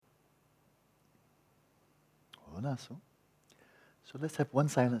Naso. So let's have one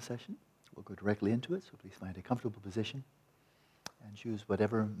silent session. We'll go directly into it, so please find a comfortable position and choose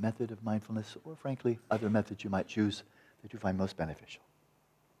whatever method of mindfulness, or frankly, other methods you might choose that you find most beneficial.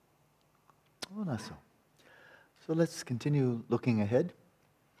 Naso. So let's continue looking ahead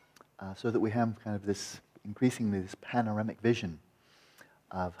so that we have kind of this, increasingly this panoramic vision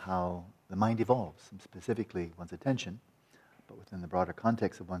of how the mind evolves, and specifically one's attention, but within the broader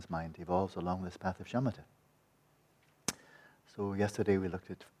context of one's mind, evolves along this path of shamatha. So yesterday we looked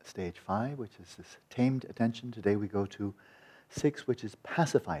at stage 5, which is this tamed attention. Today we go to 6, which is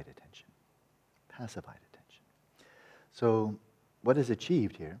pacified attention. Pacified attention. So what is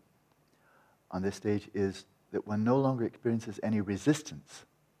achieved here on this stage is that one no longer experiences any resistance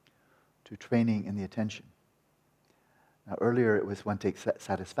to training in the attention. Now earlier it was one takes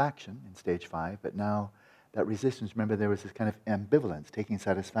satisfaction in stage 5, but now that resistance, remember there was this kind of ambivalence, taking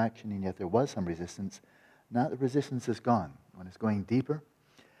satisfaction and yet there was some resistance. Now the resistance is gone. One is going deeper,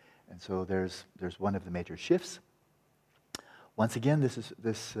 and so there's one of the major shifts. Once again,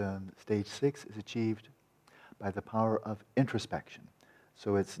 this stage 6 is achieved by the power of introspection.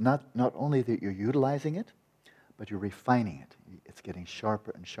 So it's not only that you're utilizing it, but you're refining it. It's getting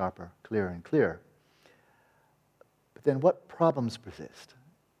sharper and sharper, clearer and clearer. But then what problems persist?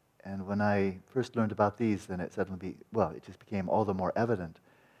 And when I first learned about these, then it just became all the more evident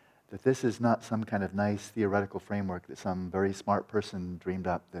that this is not some kind of nice theoretical framework that some very smart person dreamed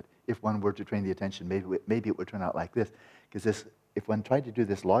up, that if one were to train the attention, maybe it would turn out like this. Because if one tried to do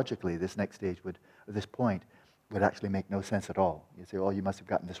this logically, this next stage or this point would actually make no sense at all. You'd say, oh, you must have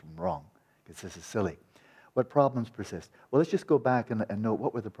gotten this one wrong, because this is silly. What problems persist? Well, let's just go back and note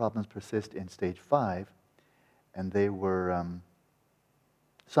what were the problems persist in stage 5, and they were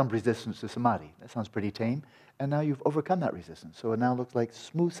some resistance to samadhi. That sounds pretty tame. And now you've overcome that resistance. So it now looks like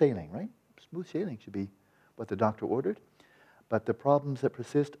smooth sailing, right? Smooth sailing should be what the doctor ordered. But the problems that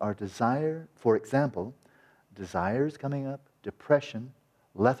persist are desire, for example, desires coming up, depression,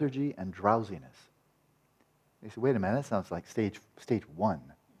 lethargy, and drowsiness. They say, wait a minute, that sounds like stage 1.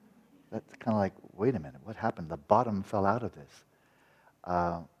 That's kind of like, wait a minute, what happened? The bottom fell out of this.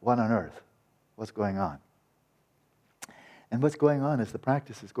 What on earth? What's going on? And what's going on is the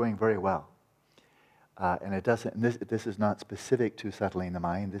practice is going very well. And it doesn't. And this is not specific to settling the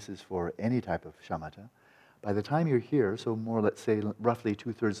mind. This is for any type of shamatha. By the time you're here, so more, let's say, roughly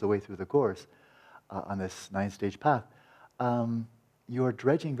 2/3 of the way through the course on this 9-stage path, you're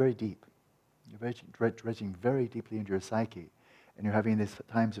dredging very deep. You're dredging very deeply into your psyche, and you're having these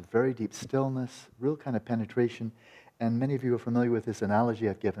times of very deep stillness, real kind of penetration. And many of you are familiar with this analogy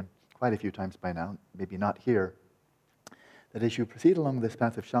I've given quite a few times by now. Maybe not here. That as you proceed along this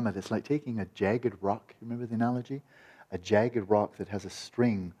path of shamatha, it's like taking a jagged rock. You remember the analogy? A jagged rock that has a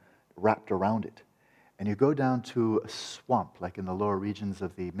string wrapped around it. And you go down to a swamp, like in the lower regions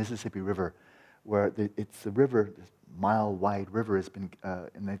of the Mississippi River, where it's the river, this mile-wide river has been,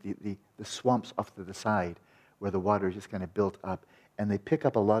 and the swamps off to the side, where the water is just kind of built up. And they pick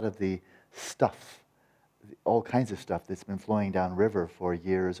up a lot of the stuff, all kinds of stuff that's been flowing down river for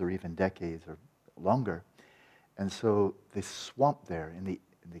years or even decades or longer. And so the swamp there in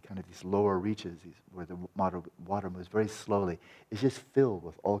the kind of these lower reaches, where the water moves very slowly, is just filled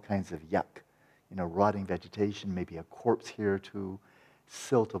with all kinds of yuck. Rotting vegetation, maybe a corpse here too,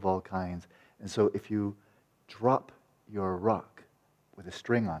 silt of all kinds. And so if you drop your rock with a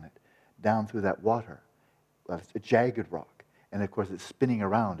string on it down through that water, well, it's a jagged rock, and of course it's spinning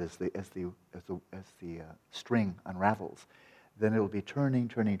around as the string unravels. Then it will be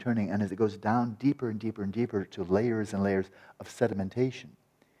turning, and as it goes down deeper and deeper and deeper to layers and layers of sedimentation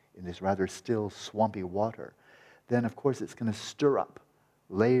in this rather still, swampy water, then of course it's going to stir up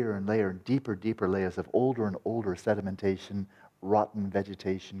layer and layer, deeper layers of older and older sedimentation, rotten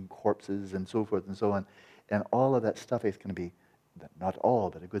vegetation, corpses, and so forth and so on. And all of that stuff is going to be, not all,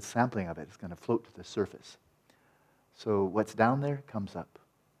 but a good sampling of it is going to float to the surface. So what's down there comes up,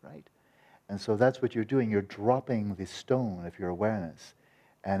 right? And so that's what you're doing. You're dropping the stone of your awareness.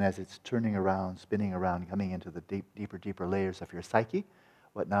 And as it's turning around, spinning around, coming into the deeper layers of your psyche,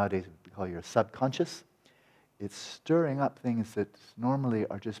 what nowadays we call your subconscious, it's stirring up things that normally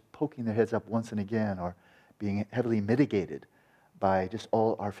are just poking their heads up once and again, or being heavily mitigated by just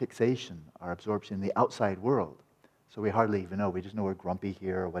all our fixation, our absorption in the outside world. So we hardly even know. We just know we're grumpy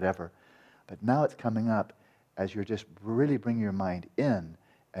here or whatever. But now it's coming up as you're just really bringing your mind in,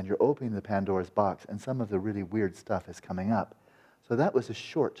 and you're opening the Pandora's box, and some of the really weird stuff is coming up. So that was a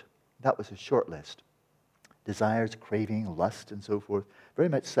short list. Desires, craving, lust, and so forth. Very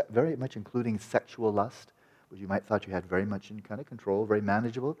much including sexual lust, which you might thought you had very much in kind of control, very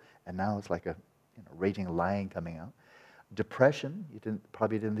manageable, and now it's like a raging lion coming out. Depression,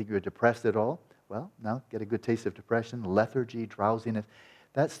 probably didn't think you were depressed at all. Well, now get a good taste of depression. Lethargy, drowsiness.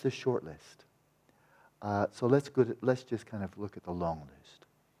 That's the short list. So let's just kind of look at the long list.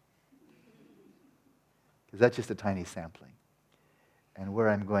 Because that's just a tiny sampling. And where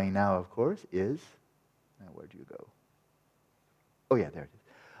I'm going now, of course, is, now where do you go? Oh yeah, there it is.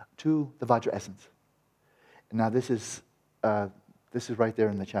 To the Vajra essence. Now this is right there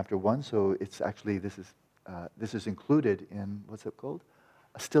in the chapter 1, so it's actually, this is included in, what's it called?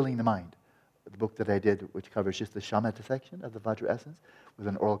 Stilling the Mind, the book that I did, which covers just the Shamatha section of the Vajra essence with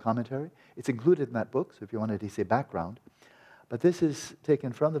an oral commentary. It's included in that book, so if you wanted to say background. But this is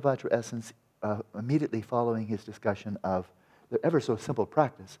taken from the Vajra essence immediately following his discussion of the ever so simple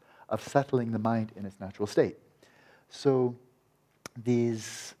practice of settling the mind in its natural state. So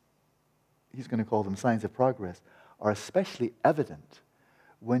these, he's going to call them signs of progress, are especially evident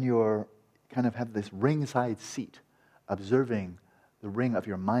when you're kind of have this ringside seat observing the ring of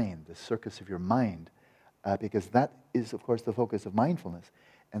your mind, the circus of your mind, because that is, of course, the focus of mindfulness.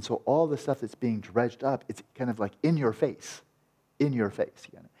 And so all the stuff that's being dredged up, it's kind of like in your face.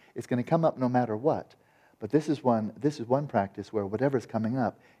 It's going to come up no matter what. But this is one practice where whatever's coming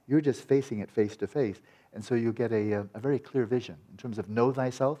up, you're just facing it face to face. And so you get a very clear vision. In terms of know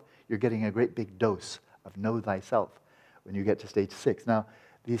thyself, you're getting a great big dose of know thyself when you get to stage 6. Now,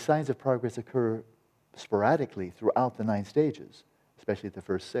 these signs of progress occur sporadically throughout the 9 stages, especially the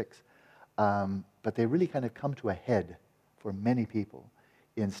first 6. But they really kind of come to a head for many people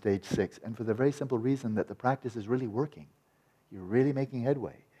in stage 6. And for the very simple reason that the practice is really working. You're really making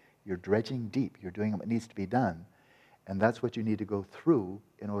headway. You're dredging deep. You're doing what needs to be done. And that's what you need to go through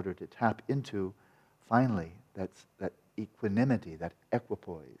in order to tap into, finally, that equanimity, that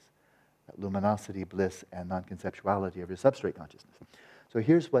equipoise, that luminosity, bliss, and non-conceptuality of your substrate consciousness. So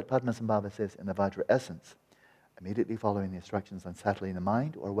here's what Padmasambhava says in the Vajra essence, immediately following the instructions on settling the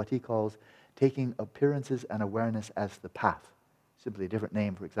mind, or what he calls taking appearances and awareness as the path. Simply a different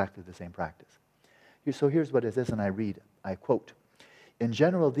name for exactly the same practice. So here's what it says, and I quote, "In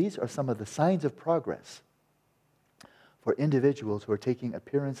general, these are some of the signs of progress for individuals who are taking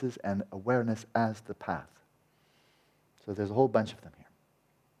appearances and awareness as the path." So there's a whole bunch of them here.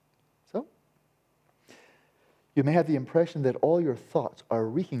 So, you may have the impression that all your thoughts are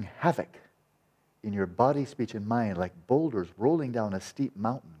wreaking havoc in your body, speech, and mind like boulders rolling down a steep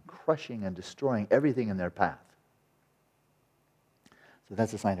mountain, crushing and destroying everything in their path. So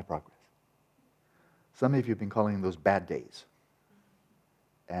that's a sign of progress. Some of you have been calling those bad days.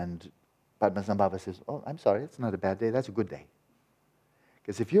 And Padmasambhava says, oh, I'm sorry, it's not a bad day, that's a good day.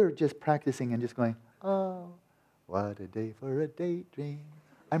 Because if you're just practicing and just going, oh, what a day for a daydream.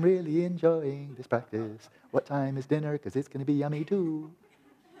 I'm really enjoying this practice. What time is dinner? Because it's going to be yummy too.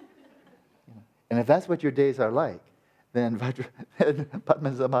 And if that's what your days are like, then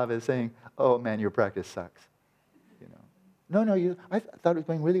Padmasambhava is saying, oh man, your practice sucks. No, I thought it was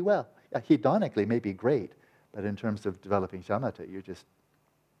going really well. Yeah, hedonically may be great, but in terms of developing shamatha, you're just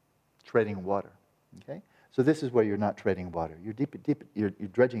treading water. Okay? So this is where you're not treading water. You're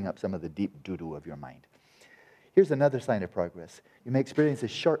dredging up some of the deep doo-doo of your mind. Here's another sign of progress. You may experience a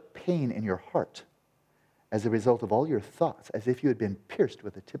sharp pain in your heart as a result of all your thoughts, as if you had been pierced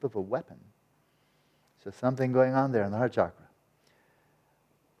with the tip of a weapon. So something going on there in the heart chakra.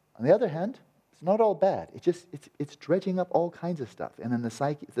 On the other hand, it's not all bad. It's dredging up all kinds of stuff. And then the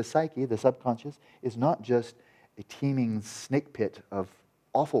psyche, the subconscious, is not just a teeming snake pit of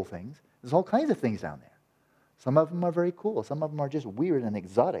awful things. There's all kinds of things down there. Some of them are very cool. Some of them are just weird and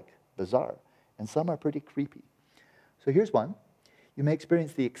exotic, bizarre. And some are pretty creepy. So here's one. You may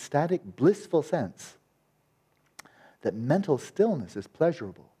experience the ecstatic, blissful sense that mental stillness is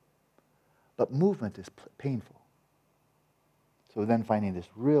pleasurable, but movement is painful. So then finding this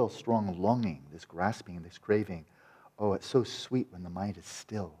real strong longing, this grasping, this craving. Oh, it's so sweet when the mind is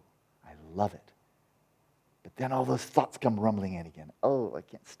still. I love it. But then all those thoughts come rumbling in again. Oh, I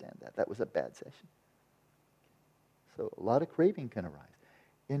can't stand that. That was a bad session. So a lot of craving can arise.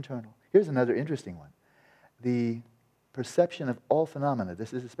 Internal. Here's another interesting one. The perception of all phenomena.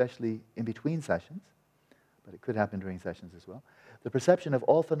 This is especially in between sessions, but it could happen during sessions as well. The perception of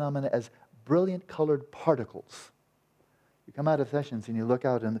all phenomena as brilliant colored particles. You come out of sessions and you look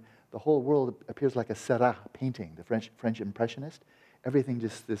out and the whole world appears like a Seurat painting, the French Impressionist. Everything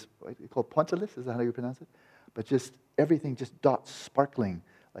just this, what you call pointillist, is that how you pronounce it? But just everything just dots, sparkling,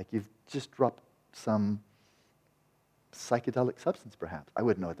 like you've just dropped some psychedelic substance perhaps. I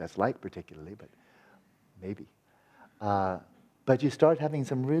wouldn't know what that's like particularly, but maybe. But you start having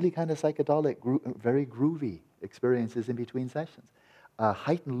some really kind of psychedelic, very groovy experiences in between sessions.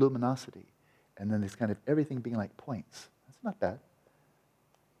 Heightened luminosity And then this kind of everything being like points. That's not bad.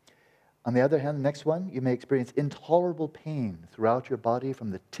 On the other hand, the next one, you may experience intolerable pain throughout your body from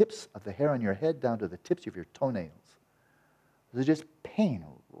the tips of the hair on your head down to the tips of your toenails. There's just pain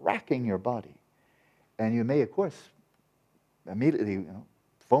racking your body. And you may, of course, immediately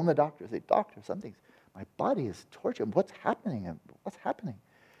phone the doctor, say, doctor, my body is tortured. What's happening? What's happening?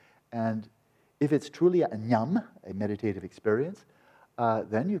 And if it's truly a nyam, a meditative experience,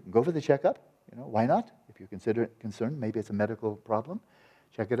 then you can go for the checkup. Why not? If you're concerned, maybe it's a medical problem,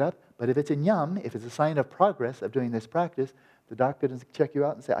 check it out. But if it's a nyam, if it's a sign of progress of doing this practice, the doctor doesn't check you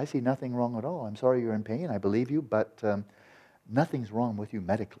out and say, I see nothing wrong at all. I'm sorry you're in pain. I believe you, but nothing's wrong with you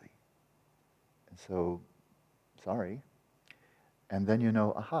medically. And so, sorry. And then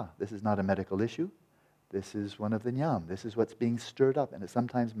this is not a medical issue. This is one of the nyam. This is what's being stirred up, and it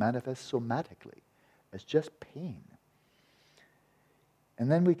sometimes manifests somatically as just pain. And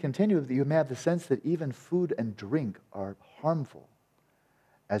then we continue, you may have the sense that even food and drink are harmful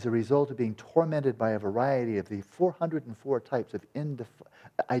as a result of being tormented by a variety of the 404 types of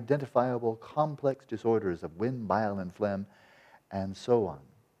identifiable complex disorders of wind, bile, and phlegm, and so on.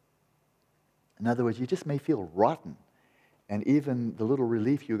 In other words, you just may feel rotten, and even the little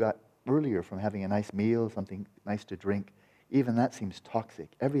relief you got earlier from having a nice meal, something nice to drink, even that seems toxic.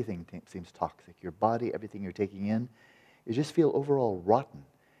 Everything seems toxic. Your body, everything you're taking in, you just feel overall rotten.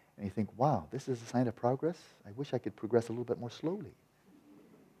 And you think, wow, this is a sign of progress? I wish I could progress a little bit more slowly.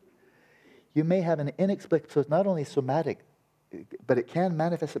 You may have an inexplicable, so it's not only somatic, but it can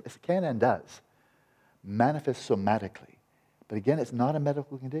manifest, it can and does manifest somatically. But again, it's not a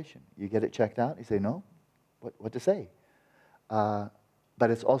medical condition. You get it checked out, you say, no, what to say? But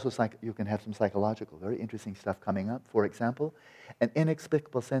it's also, you can have some psychological, very interesting stuff coming up. For example, an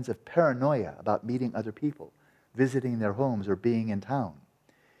inexplicable sense of paranoia about meeting other people, visiting their homes or being in town.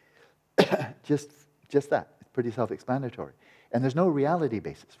 just that. It's pretty self-explanatory. And there's no reality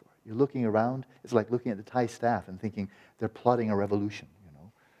basis for it. You're looking around, it's like looking at the Thai staff and thinking they're plotting a revolution,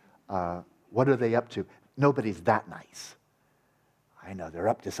 What are they up to? Nobody's that nice. I know, they're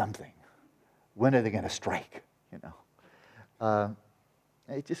up to something. When are they going to strike,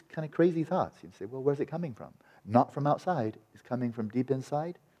 It's just kind of crazy thoughts. You'd say, well, where's it coming from? Not from outside. It's coming from deep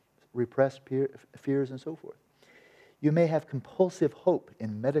inside, repressed fears and so forth. You may have compulsive hope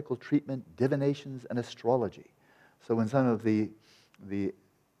in medical treatment, divinations, and astrology. So when some of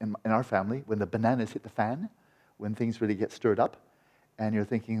in our family, when the bananas hit the fan, when things really get stirred up, and you're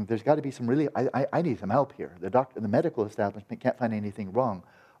thinking, there's got to be some really, I need some help here. The medical establishment can't find anything wrong.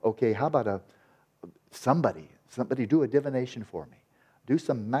 Okay, how about somebody do a divination for me. Do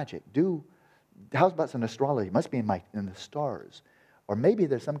some magic. How about some astrology? It must be in the stars. Or maybe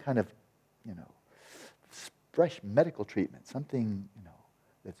there's some kind of, fresh medical treatment, something,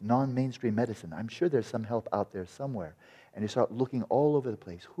 that's non-mainstream medicine. I'm sure there's some help out there somewhere. And you start looking all over the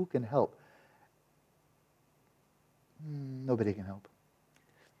place. Who can help? Nobody can help.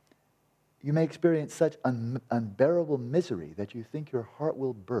 You may experience such unbearable misery that you think your heart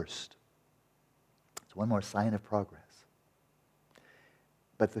will burst. It's one more sign of progress.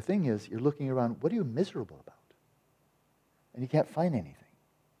 But the thing is, you're looking around, what are you miserable about? And you can't find anything.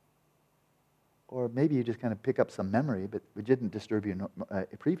 Or maybe you just kind of pick up some memory, but it didn't disturb you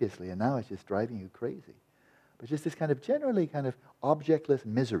previously, and now it's just driving you crazy. But just this kind of generally kind of objectless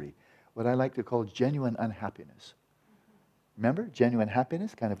misery, what I like to call genuine unhappiness. Remember, genuine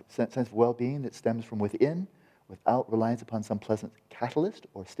happiness, kind of sense of well-being that stems from within, without reliance upon some pleasant catalyst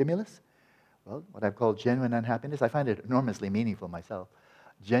or stimulus. Well, what I've called genuine unhappiness, I find it enormously meaningful myself.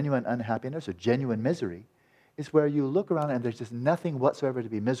 Genuine unhappiness or genuine misery is where you look around and there's just nothing whatsoever to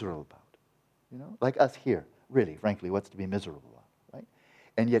be miserable about. Like us here, really, frankly, what's to be miserable about, right?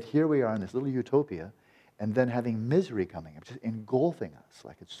 And yet here we are in this little utopia, and then having misery coming up, just engulfing us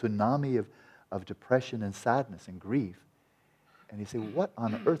like a tsunami of depression and sadness and grief. And you say, what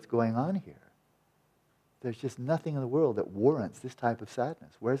on earth going on here? There's just nothing in the world that warrants this type of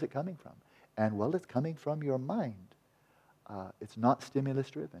sadness. Where is it coming from? And, well, it's coming from your mind. It's not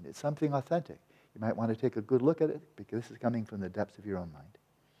stimulus-driven. It's something authentic. You might want to take a good look at it, because this is coming from the depths of your own mind.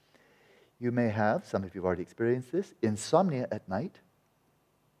 You may have, some of you have already experienced this, insomnia at night,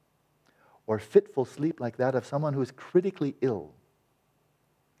 or fitful sleep like that of someone who is critically ill.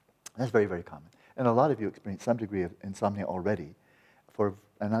 That's very, very common. And a lot of you experience some degree of insomnia already.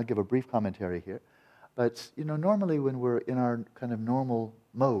 And I'll give a brief commentary here. But, normally when we're in our kind of normal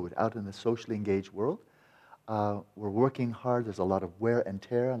mode out in the socially engaged world, we're working hard. There's a lot of wear and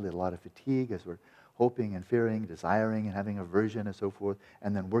tear, and a lot of fatigue as we're hoping and fearing, desiring and having aversion and so forth,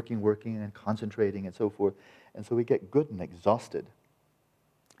 and then working and concentrating and so forth. And so we get good and exhausted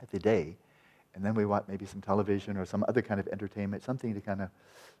at the day. And then we want maybe some television or some other kind of entertainment, something to kind of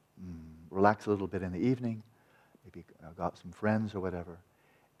relax a little bit in the evening, maybe go out with some friends or whatever.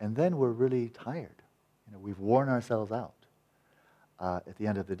 And then we're really tired. We've worn ourselves out at the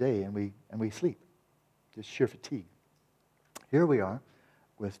end of the day, and we sleep, just sheer fatigue. Here we are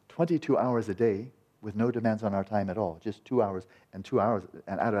with 22 hours a day with no demands on our time at all, just 2 hours and 2 hours,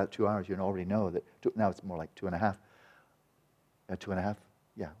 and out of that 2 hours, you already know that, now it's more like 2.5, 2.5,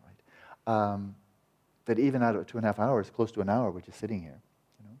 yeah, right. But even out of 2.5 hours, close to an hour, we're just sitting here,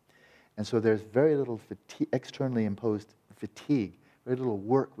 And so there's very little externally imposed fatigue, very little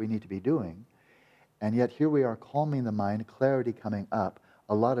work we need to be doing. And yet here we are calming the mind, clarity coming up,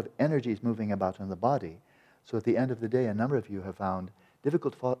 a lot of energy is moving about in the body. So at the end of the day, a number of you have found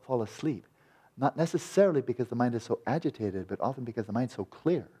difficult to fall asleep. Not necessarily because the mind is so agitated, but often because the mind's so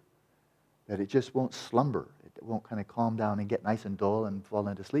clear that it just won't slumber. It won't kind of calm down and get nice and dull and fall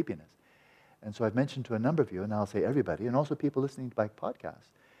into sleepiness. And so I've mentioned to a number of you, and I'll say everybody, and also people listening to my podcast,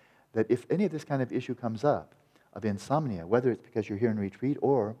 that if any of this kind of issue comes up, of insomnia, whether it's because you're here in retreat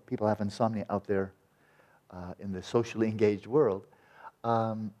or people have insomnia out there in the socially engaged world,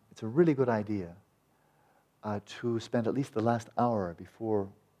 it's a really good idea to spend at least the last hour before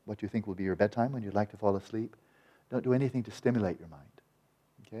what you think will be your bedtime when you'd like to fall asleep. Don't do anything to stimulate your mind,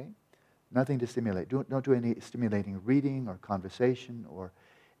 okay? Nothing to stimulate. Don't do any stimulating reading or conversation or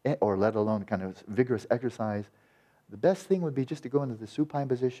let alone kind of vigorous exercise. The best thing would be just to go into the supine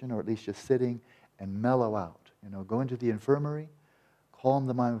position, or at least just sitting and mellow out. Go into the infirmary, calm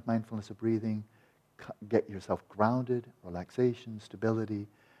the mind with mindfulness of breathing, get yourself grounded, relaxation, stability,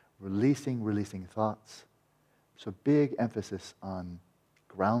 releasing thoughts. So big emphasis on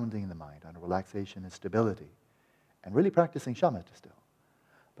grounding the mind, on relaxation and stability, and really practicing shamatha still,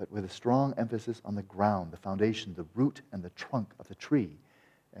 but with a strong emphasis on the ground, the foundation, the root and the trunk of the tree.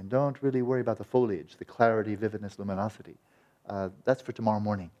 And don't really worry about the foliage, the clarity, vividness, luminosity. That's for tomorrow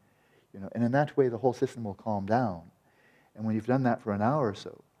morning. And in that way, the whole system will calm down. And when you've done that for an hour or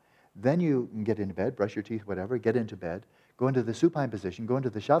so, then you can get into bed, brush your teeth, whatever, get into bed, go into the supine position, go into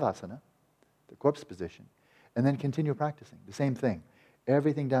the shavasana, the corpse position, and then continue practicing. The same thing.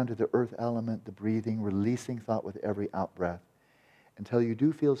 Everything down to the earth element, the breathing, releasing thought with every out-breath, until you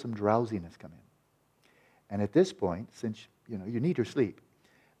do feel some drowsiness come in. And at this point, since you need your sleep,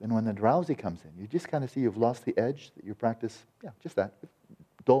 then when the drowsy comes in, you just kind of see you've lost the edge, that your practice, just that,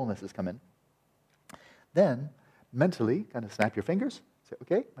 dullness has come in. Then, mentally, kind of snap your fingers, say,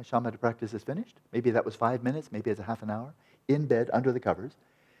 okay, my shamatha practice is finished. Maybe that was 5 minutes, maybe it's a half an hour, in bed, under the covers.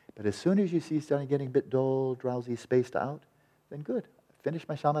 But as soon as you see starting getting a bit dull, drowsy, spaced out, then good. Finish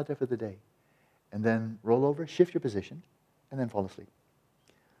my shamatha for the day. And then roll over, shift your position, and then fall asleep.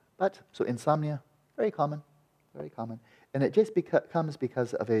 So insomnia, very common, very common. And it just comes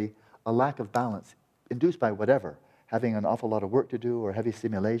because of a lack of balance, induced by whatever, having an awful lot of work to do, or heavy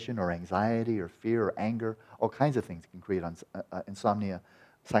stimulation, or anxiety, or fear, or anger, all kinds of things can create insomnia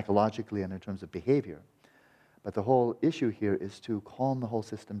psychologically and in terms of behavior. But the whole issue here is to calm the whole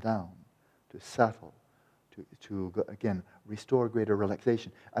system down, to settle, to again, restore greater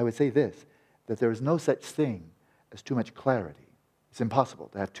relaxation. I would say this, that there is no such thing as too much clarity. It's impossible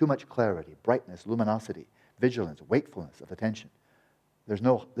to have too much clarity, brightness, luminosity, vigilance, wakefulness of attention. There's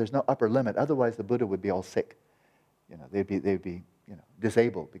no upper limit. Otherwise, the Buddha would be all sick. They'd be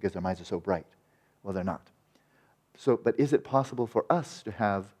disabled because their minds are so bright. Well, they're not. But is it possible for us to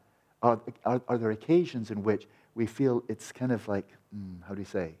have? Are there occasions in which we feel it's kind of like,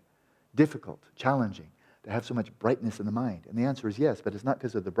 difficult, challenging to have so much brightness in the mind? And the answer is yes, but it's not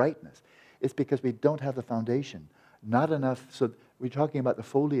because of the brightness. It's because we don't have the foundation. Not enough. So we're talking about the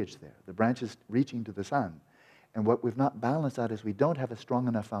foliage there, the branches reaching to the sun. And what we've not balanced out is we don't have a strong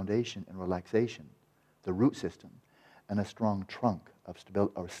enough foundation in relaxation, the root system, and a strong trunk of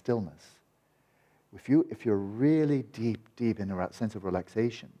stillness. If you're really deep in a sense of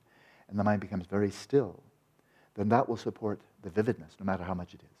relaxation, and the mind becomes very still, then that will support the vividness, no matter how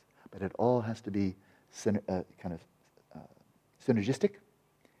much it is. But it all has to be synergistic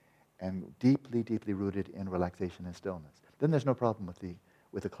and deeply rooted in relaxation and stillness. Then there's no problem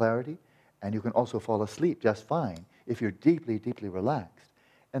with the clarity, and you can also fall asleep just fine if you're deeply relaxed.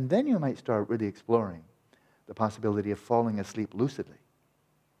 And then you might start really exploring the possibility of falling asleep lucidly,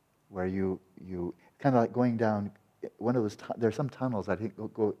 where you kind of like going down one of those, there's some tunnels I think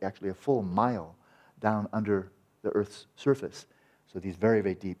go actually a full mile down under the Earth's surface. So these very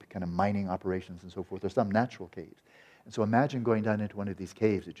deep kind of mining operations and so forth. There's some natural caves. And so imagine going down into one of these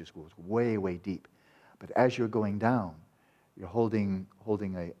caves. It just goes way deep. But as you're going down, you're holding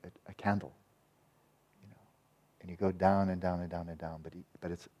a candle, and you go down and down.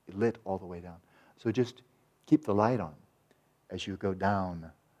 But lit all the way down. So just keep the light on as you go down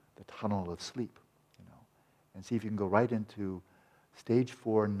the tunnel of sleep, and see if you can go right into stage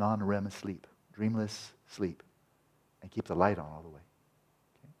 4 non-REM sleep, dreamless sleep, and keep the light on all the way.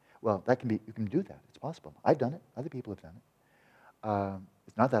 Okay? Well, you can do that. It's possible. I've done it. Other people have done it.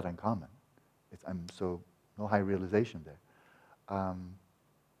 It's not that uncommon. No high realization there.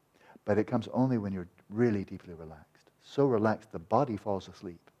 But it comes only when you're really deeply relaxed. So relaxed, the body falls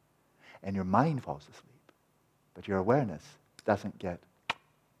asleep, and your mind falls asleep, but your awareness doesn't get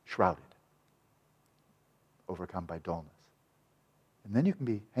shrouded, overcome by dullness. And then you can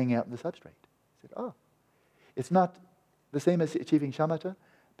be hanging out in the substrate. You said, it's not the same as achieving shamatha,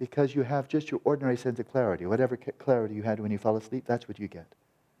 because you have just your ordinary sense of clarity. Whatever clarity you had when you fell asleep, that's what you get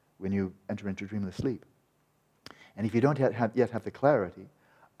when you enter into dreamless sleep. And if you don't yet have the clarity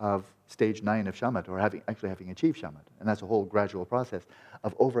of stage 9 of shamatha, or having achieved shamatha, and that's a whole gradual process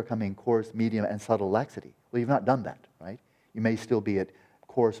of overcoming coarse, medium, and subtle laxity. Well, you've not done that, right? You may still be at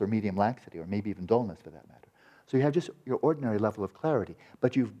coarse or medium laxity, or maybe even dullness for that matter. So you have just your ordinary level of clarity,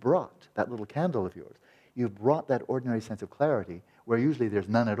 but you've brought that little candle of yours, you've brought that ordinary sense of clarity, where usually there's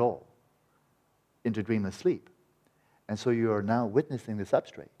none at all, into dreamless sleep. And so you are now witnessing the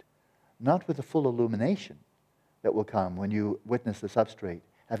substrate, not with the full illumination that will come when you witness the substrate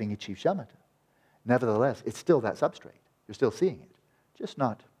having achieved shamatha. Nevertheless, it's still that substrate. You're still seeing it, just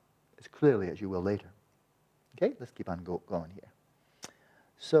not as clearly as you will later. Okay, let's keep on going here.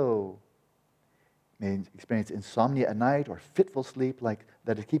 So, you may experience insomnia at night, or fitful sleep, like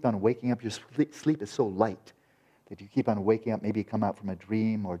that you keep on waking up. Your sleep is so light that you keep on waking up, maybe you come out from a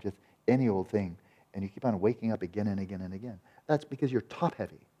dream or just any old thing, and you keep on waking up again and again and again. That's because you're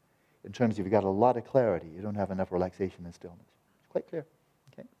top-heavy. In terms of you've got a lot of clarity, you don't have enough relaxation and stillness. It's quite clear.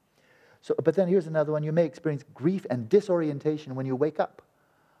 Okay. So, but then here's another one. You may experience grief and disorientation when you wake up,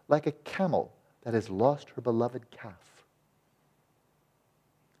 like a camel that has lost her beloved calf.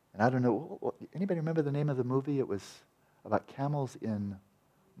 And I don't know, anybody remember the name of the movie? It was about camels in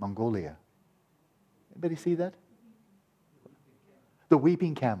Mongolia. Anybody see that? The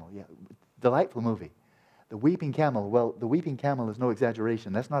Weeping Camel, yeah. Delightful movie. The Weeping Camel, well, the Weeping Camel is no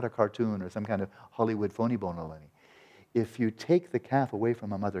exaggeration. That's not a cartoon or some kind of Hollywood phony bonolini. If you take the calf away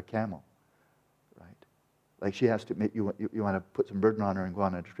from a mother camel, right, like she has to, you want to put some burden on her and go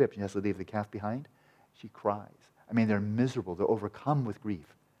on a trip, she has to leave the calf behind, she cries. I mean, they're miserable. They're overcome with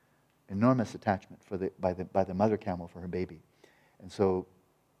grief. Enormous attachment by the mother camel for her baby. And so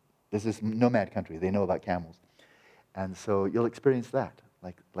this is nomad country. They know about camels. And so you'll experience that,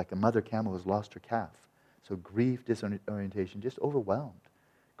 like a mother camel has lost her calf. So grief, disorientation, just overwhelmed,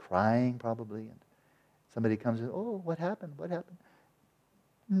 crying probably. And somebody comes in, oh, what happened? What happened?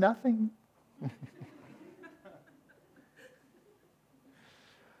 Nothing.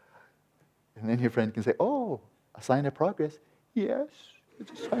 And then your friend can say, oh, a sign of progress. Yes,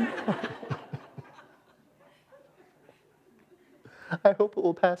 it's a sign of progress. I hope it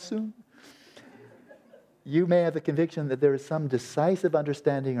will pass soon. You may have the conviction that there is some decisive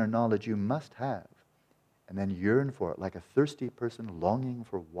understanding or knowledge you must have, and then yearn for it like a thirsty person longing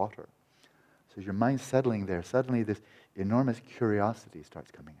for water. So as your mind's settling there, suddenly this enormous curiosity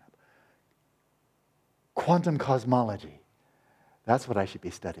starts coming up. Quantum cosmology. That's what I should be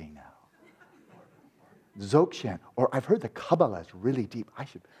studying now. Dzogchen. Or I've heard the Kabbalah is really deep.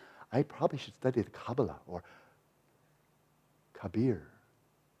 I probably should study the Kabbalah. Or Kabir,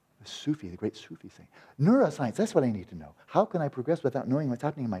 the Sufi, the great Sufi thing. Neuroscience, that's what I need to know. How can I progress without knowing what's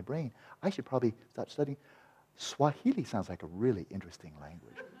happening in my brain? I should probably start studying. Swahili sounds like a really interesting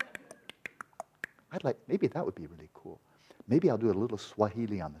language. Maybe that would be really cool. Maybe I'll do a little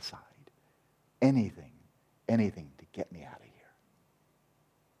Swahili on the side. Anything to get me out of here.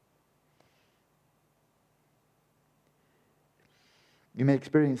 You may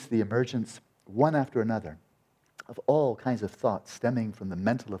experience the emergence, one after another, of all kinds of thoughts stemming from the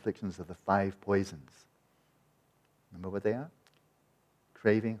mental afflictions of the 5 poisons. Remember what they are?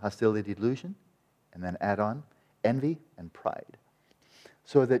 Craving, hostility, delusion, and then add on envy and pride.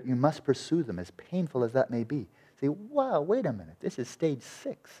 So that you must pursue them, as painful as that may be. Say, wow, wait a minute, this is stage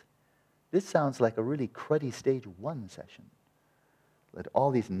 6. This sounds like a really cruddy stage 1 session. Let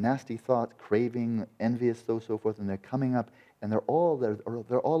all these nasty thoughts, craving, envious, so forth, and they're coming up, and they're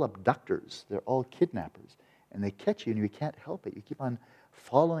all abductors, they're all kidnappers. And they catch you and you can't help it. You keep on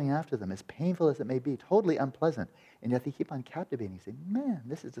following after them, as painful as it may be, totally unpleasant. And yet they keep on captivating. You say, man,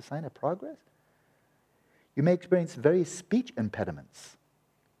 this is a sign of progress. You may experience various speech impediments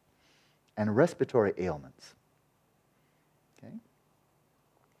and respiratory ailments. Okay?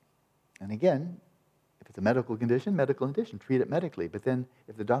 And again, if it's a medical condition, treat it medically. But then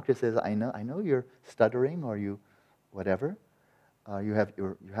if the doctor says, I know you're stuttering or you, whatever,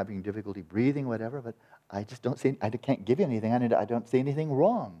 you're having difficulty breathing, whatever, but I just don't see, I can't give you anything. I don't see anything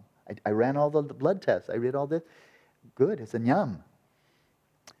wrong. I ran all the blood tests. I read all this. Good, it's a nyam.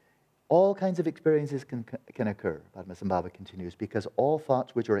 All kinds of experiences can occur, Padmasambhava continues, because all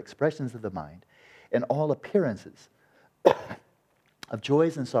thoughts which are expressions of the mind and all appearances of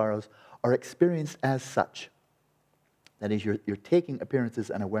joys and sorrows are experienced as such. That is, you're taking appearances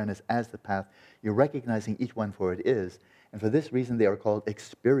and awareness as the path. You're recognizing each one for it is. And for this reason, they are called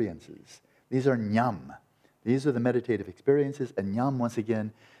experiences. These are nyam. These are the meditative experiences. And nyam, once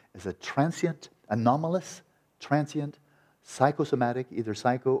again, is a transient, anomalous, transient, psycho-somatic, either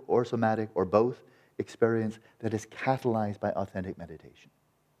psycho or somatic or both, experience that is catalyzed by authentic meditation.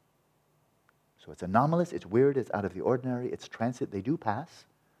 So it's anomalous, it's weird, it's out of the ordinary, it's transient. They do pass.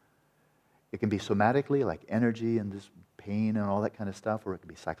 It can be somatically, like energy and this pain and all that kind of stuff, or it can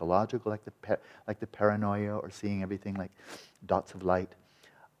be psychological, like the paranoia, or seeing everything like dots of light.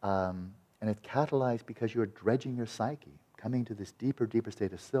 And it's catalyzed because you're dredging your psyche, coming to this deeper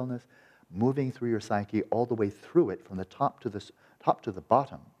state of stillness, moving through your psyche all the way through it, from the top to the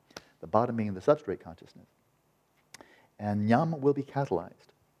bottom being the substrate consciousness. And nyam will be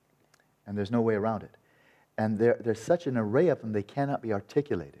catalyzed, and there's no way around it. And there's such an array of them, they cannot be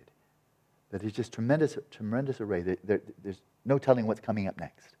articulated. That is just tremendous array. There's no telling what's coming up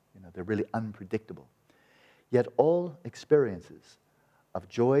next. They're really unpredictable. Yet all experiences of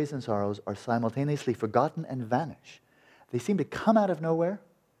joys and sorrows are simultaneously forgotten and vanish. They seem to come out of nowhere,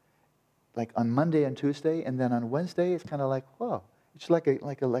 like on Monday and Tuesday, and then on Wednesday it's kind of like, whoa, it's like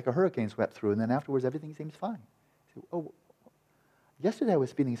a hurricane swept through, and then afterwards everything seems fine. So, oh, yesterday I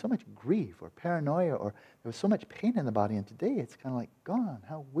was feeling so much grief or paranoia, or there was so much pain in the body, and today it's kind of like gone.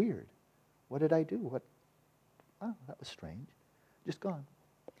 How weird. What did I do? Wow, that was strange. Just gone.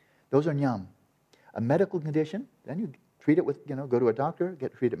 Those are nyam. A medical condition, then you treat it with, go to a doctor,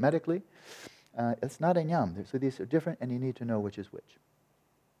 treat it medically. It's not a nyam. So these are different, and you need to know which is which.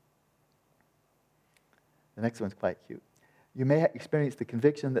 The next one's quite cute. You may experience the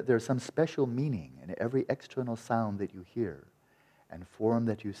conviction that there's some special meaning in every external sound that you hear and form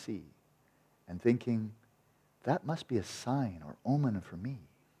that you see, and thinking, that must be a sign or omen for me.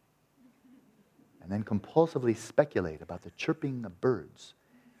 And then compulsively speculate about the chirping of birds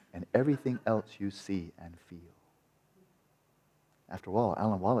and everything else you see and feel. After all,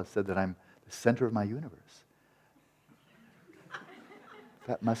 Alan Wallace said that I'm the center of my universe.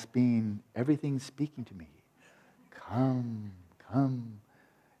 That must mean everything's speaking to me. Come, come.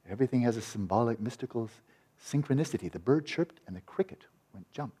 Everything has a symbolic, mystical synchronicity. The bird chirped and the cricket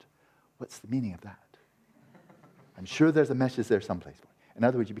jumped. What's the meaning of that? I'm sure there's a message there someplace. In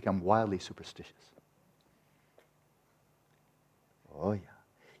other words, you become wildly superstitious. Oh, yeah.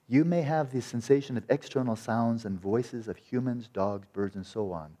 You may have the sensation of external sounds and voices of humans, dogs, birds, and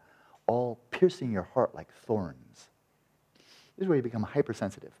so on, all piercing your heart like thorns. This is where you become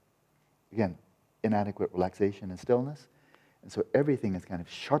hypersensitive. Again, inadequate relaxation and stillness. And so everything is kind of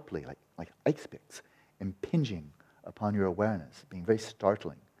sharply, like ice picks, impinging upon your awareness, being very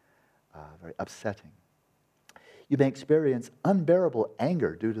startling, very upsetting. You may experience unbearable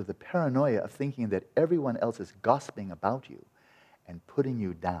anger due to the paranoia of thinking that everyone else is gossiping about you and putting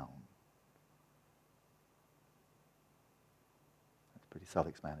you down. That's pretty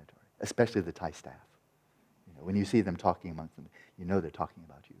self-explanatory, especially the Thai staff. When you see them talking amongst them, they're talking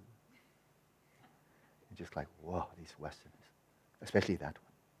about you. And just like, whoa, these Westerners, especially that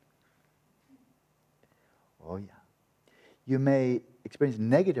one. Oh yeah. You may experience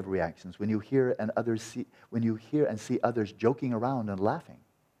negative reactions when you hear and see others joking around and laughing,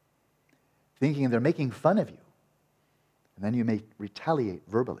 thinking they're making fun of you. And then you may retaliate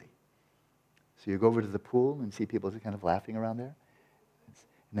verbally. So you go over to the pool and see people kind of laughing around there,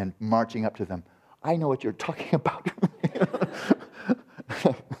 and then marching up to them. I know what you're talking about.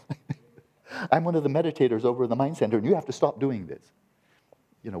 I'm one of the meditators over in the Mind Center, and you have to stop doing this.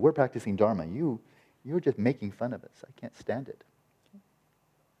 We're practicing Dharma. You're just making fun of us. I can't stand it.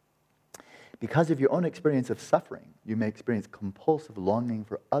 Because of your own experience of suffering, you may experience compulsive longing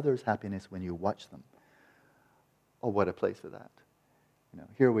for others' happiness when you watch them. Oh, what a place for that.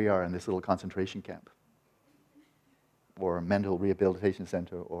 Here we are in this little concentration camp, or mental rehabilitation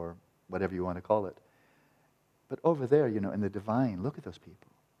center, or whatever you want to call it. But over there, in the divine, look at those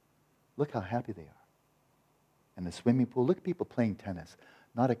people. Look how happy they are. In the swimming pool, look at people playing tennis.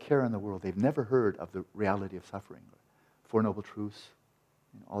 Not a care in the world. They've never heard of the reality of suffering, Four Noble Truths,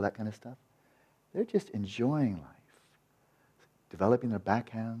 all that kind of stuff. They're just enjoying life, developing their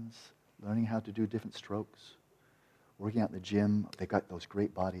backhands, learning how to do different strokes, working out in the gym. They got those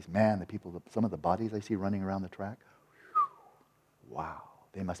great bodies. Man, the people, some of the bodies I see running around the track, wow,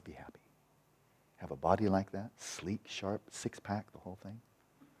 they must be happy. Have a body like that, sleek, sharp, six-pack, the whole thing.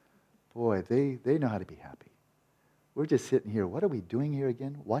 Boy, they know how to be happy. We're just sitting here. What are we doing here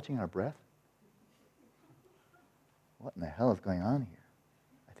again? Watching our breath? What in the hell is going on here?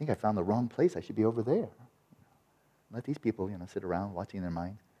 I think I found the wrong place. I should be over there. Let these people, sit around watching their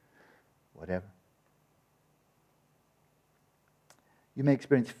mind. Whatever. You may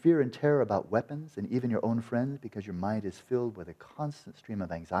experience fear and terror about weapons and even your own friends because your mind is filled with a constant stream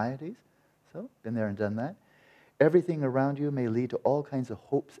of anxieties. So, been there and done that. Everything around you may lead to all kinds of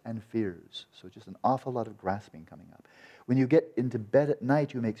hopes and fears. So just an awful lot of grasping coming up. When you get into bed at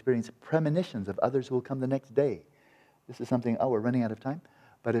night, you may experience premonitions of others who will come the next day. This is something, we're running out of time,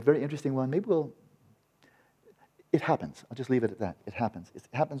 but a very interesting one. Maybe it happens. I'll just leave it at that. It happens. It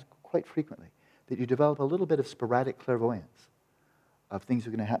happens quite frequently that you develop a little bit of sporadic clairvoyance of things that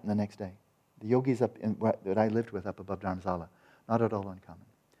are going to happen the next day. The yogis that I lived with up above Dharamsala, not at all uncommon.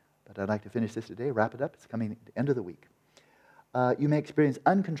 But I'd like to finish this today, wrap it up. It's coming at the end of the week. You may experience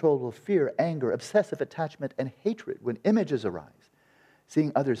uncontrollable fear, anger, obsessive attachment, and hatred when images arise.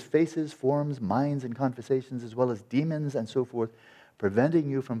 Seeing others' faces, forms, minds, and conversations, as well as demons and so forth, preventing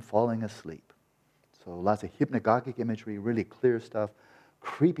you from falling asleep. So lots of hypnagogic imagery, really clear stuff,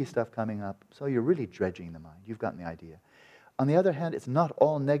 creepy stuff coming up. So you're really dredging the mind. You've gotten the idea. On the other hand, it's not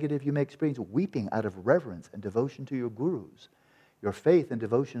all negative. You may experience weeping out of reverence and devotion to your gurus, your faith and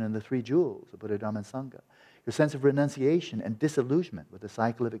devotion in the three jewels, the Buddha, Dharma, and Sangha, your sense of renunciation and disillusionment with the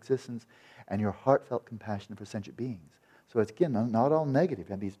cycle of existence, and your heartfelt compassion for sentient beings. So it's, again, not all negative.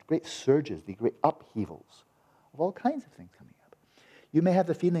 You have these great surges, these great upheavals of all kinds of things coming up. You may have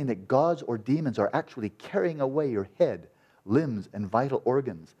the feeling that gods or demons are actually carrying away your head, limbs, and vital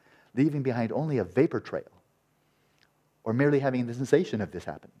organs, leaving behind only a vapor trail, or merely having the sensation of this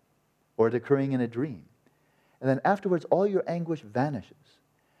happening, or it occurring in a dream. And then afterwards, all your anguish vanishes,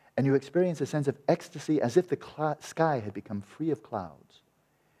 and you experience a sense of ecstasy as if the sky had become free of clouds.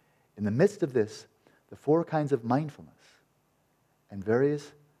 In the midst of this, the four kinds of mindfulness and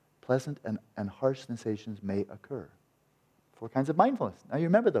various pleasant and harsh sensations may occur. Four kinds of mindfulness. Now you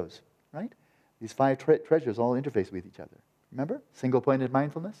remember those, right? These five treasures all interface with each other. Remember? Single-pointed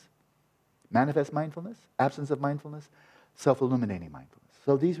mindfulness, manifest mindfulness, absence of mindfulness, self-illuminating mindfulness.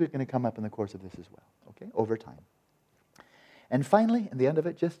 So these are going to come up in the course of this as well, okay, over time. And finally, in the end of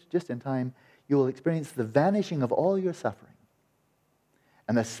it, just in time, you will experience the vanishing of all your suffering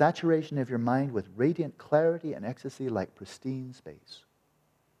and the saturation of your mind with radiant clarity and ecstasy like pristine space.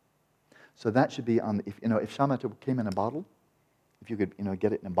 So that should be on, if Shamatha came in a bottle, if you could,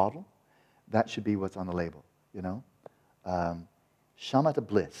 get it in a bottle, that should be what's on the label, Shamatha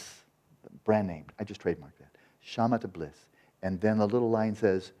Bliss, brand name, I just trademarked that. Shamatha Bliss. And then the little line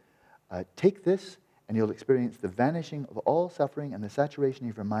says, take this and you'll experience the vanishing of all suffering and the saturation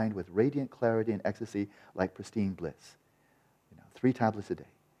of your mind with radiant clarity and ecstasy like pristine bliss. 3 tablets a day.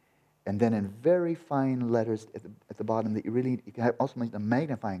 And then in very fine letters at the bottom that you can also make a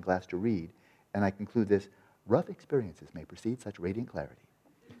magnifying glass to read. And I conclude this, rough experiences may precede such radiant clarity.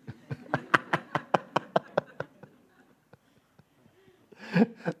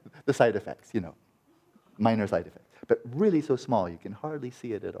 The side effects, minor side effects. But really so small, you can hardly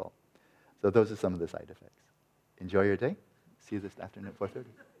see it at all. So those are some of the side effects. Enjoy your day. See you this afternoon at 4:30.